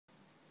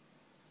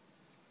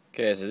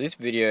Okay, so this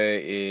video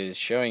is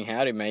showing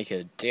how to make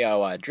a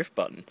DIY drift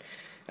button.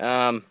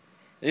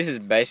 This is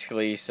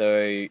basically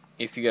so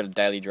if you got a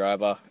daily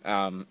driver,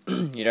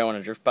 you don't want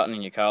a drift button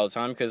in your car all the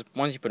time because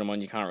once you put them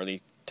on, you can't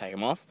really take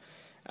them off.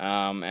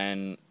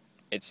 And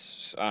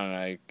it's, I don't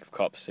know, if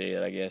cops see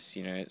it, I guess,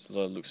 it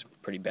looks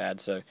pretty bad.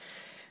 So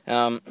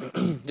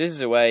this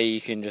is a way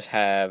you can just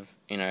have,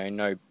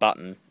 no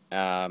button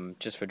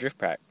just for drift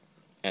prac,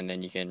 and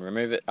then you can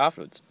remove it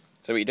afterwards.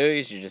 So what you do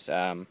is you just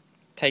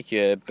take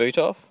your boot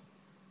off.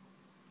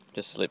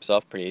 Just slips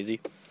off pretty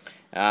easy.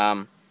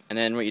 And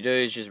then what you do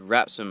is just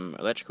wrap some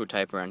electrical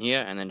tape around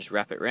here and then just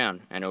wrap it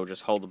around and it'll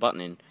just hold the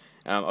button in.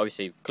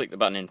 Obviously click the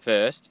button in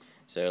first,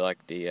 so like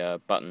the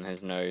button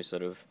has no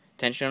sort of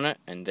tension on it,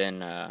 and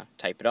then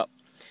tape it up,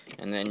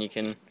 and then you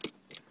can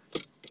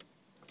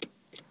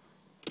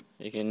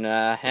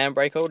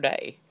handbrake all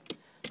day.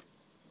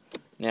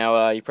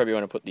 Now you probably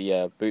want to put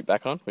the boot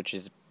back on, which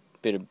is a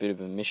bit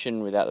of a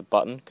mission without the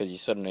button because you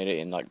sort of need it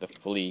in like the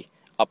fully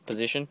up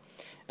position.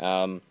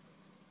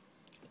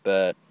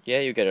 But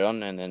yeah, you get it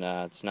on, and then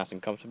it's nice and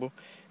comfortable.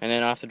 And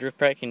then after drift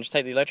prac, you can just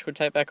take the electrical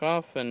tape back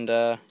off, and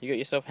you got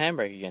yourself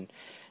handbrake again.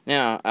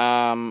 Now,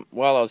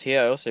 while I was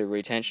here, I also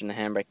retensioned the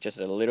handbrake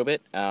just a little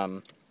bit.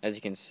 As you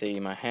can see,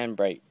 my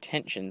handbrake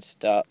tension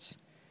starts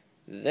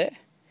there.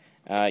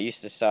 It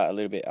used to start a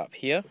little bit up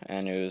here,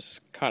 and it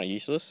was kind of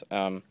useless.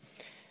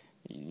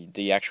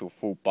 The actual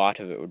full bite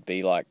of it would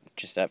be like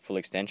just that full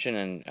extension,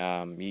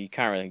 and you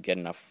can't really get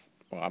enough.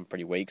 Well, I'm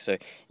pretty weak, so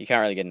you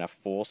can't really get enough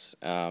force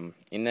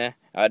in there.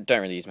 I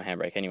don't really use my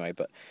handbrake anyway,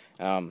 but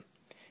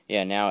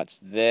yeah, now it's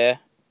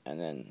there, and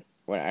then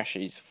when it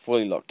actually is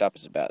fully locked up,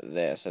 it's about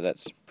there, so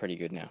that's pretty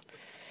good now.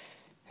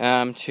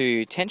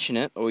 To tension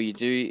it, all you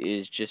do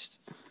is just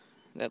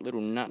that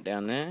little nut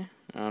down there,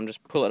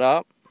 just pull it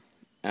up.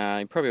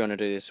 You probably want to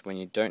do this when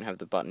you don't have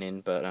the button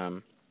in, but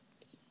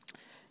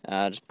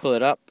just pull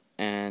it up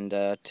and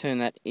turn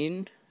that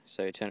in,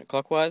 so turn it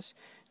clockwise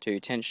to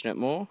tension it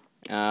more.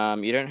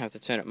 You don't have to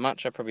turn it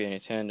much. I probably only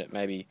turned it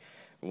maybe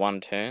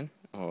one turn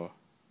or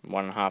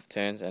 1.5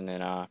 turns, and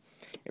then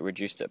it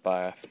reduced it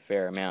by a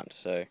fair amount.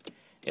 So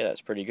yeah,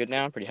 that's pretty good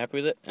now. I'm pretty happy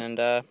with it,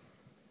 and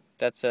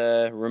that's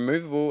a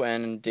removable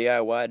and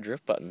DIY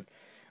drift button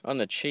on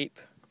the cheap,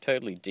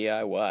 totally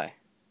DIY.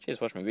 Cheers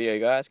for watching my video,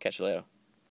 guys. Catch you later.